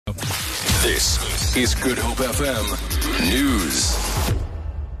This is Good Hope FM News.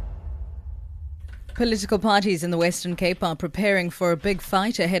 Political parties in the Western Cape are preparing for a big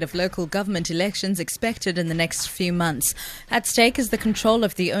fight ahead of local government elections expected in the next few months. At stake is the control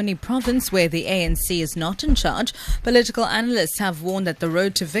of the only province where the ANC is not in charge. Political analysts have warned that the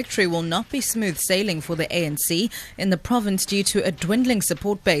road to victory will not be smooth sailing for the ANC in the province due to a dwindling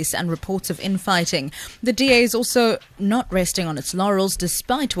support base and reports of infighting. The DA is also not resting on its laurels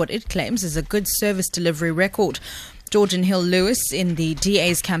despite what it claims is a good service delivery record. Georgian Hill-Lewis the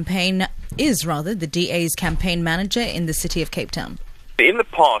DA's campaign manager in the city of Cape Town. In the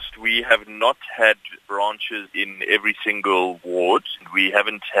past, we have not had branches in every single ward. We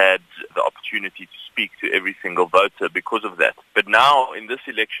haven't had the opportunity to speak to every single voter because of that. But now, in this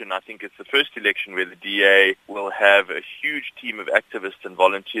election, I think it's the first election where the DA will have a huge team of activists and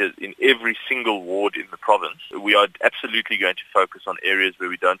volunteers in every single ward in the province. We are absolutely going to focus on areas where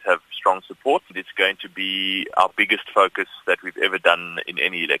we don't have strong support. It's going to be our biggest focus that we've ever done in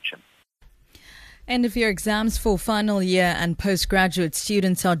any election. End-of-year exams for final year and postgraduate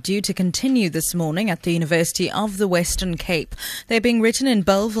students are due to continue this morning at the University of the Western Cape. They're being written in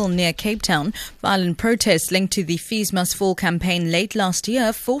Bellville near Cape Town. Violent protests linked to the Fees Must Fall campaign late last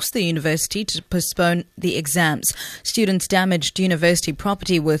year forced the university to postpone the exams. Students damaged university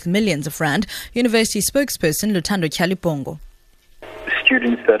property worth millions of rand. University spokesperson Luthando Tyhalibongo.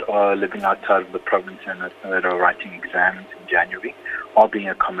 Students that are living outside of the province and that are writing exams in January are being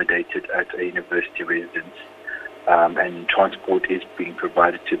accommodated at a university residence, and transport is being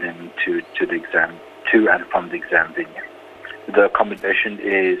provided to them to the exam, to and from the exam venue. The accommodation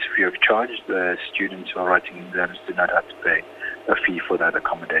is free of charge. The students who are writing exams do not have to pay a fee for that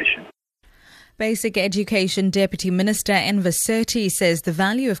accommodation. Basic Education Deputy Minister Enver Surti says the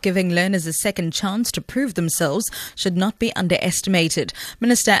value of giving learners a second chance to prove themselves should not be underestimated.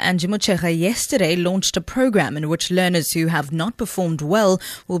 Minister Angie Motshekga yesterday launched a program in which learners who have not performed well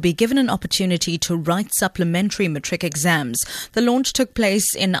will be given an opportunity to write supplementary matric exams. The launch took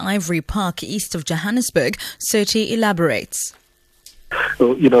place in Ivory Park, east of Johannesburg. Surti elaborates.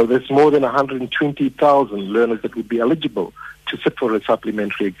 So, there's more than 120,000 learners that would be eligible to sit for a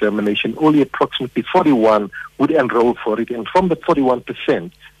supplementary examination. Only approximately 41 would enroll for it, and from the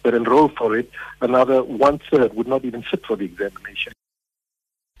 41% that enroll for it, another one-third would not even sit for the examination.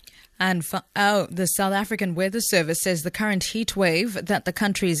 And the South African Weather Service says the current heat wave that the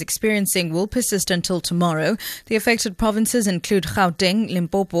country is experiencing will persist until tomorrow. The affected provinces include Gauteng,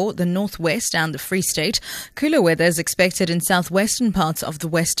 Limpopo, the Northwest and the Free State. Cooler weather is expected in southwestern parts of the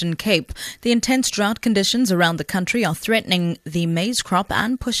Western Cape. The intense drought conditions around the country are threatening the maize crop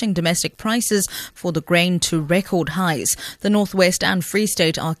and pushing domestic prices for the grain to record highs. The Northwest and Free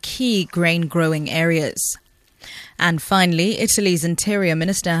State are key grain growing areas. And finally, Italy's interior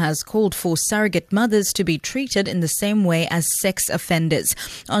minister has called for surrogate mothers to be treated in the same way as sex offenders.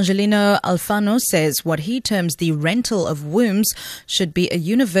 Angelino Alfano says what he terms the rental of wombs should be a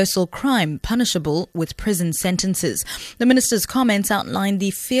universal crime punishable with prison sentences. The minister's comments outline the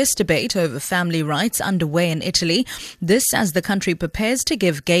fierce debate over family rights underway in Italy. This as the country prepares to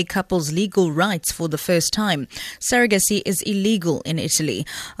give gay couples legal rights for the first time. Surrogacy is illegal in Italy.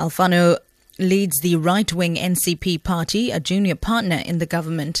 Alfano leads the right-wing NCP party, a junior partner in the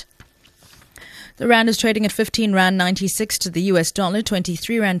government. The rand is trading at 15 rand 96 to the US dollar,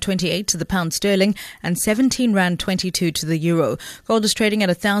 23 rand 28 to the pound sterling, and 17 rand 22 to the euro. Gold is trading at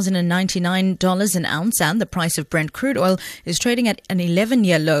 $1,099 an ounce, and the price of Brent crude oil is trading at an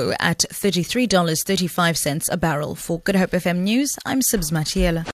 11-year low at $33.35 a barrel. For Good Hope FM News, I'm Sibs Matiela.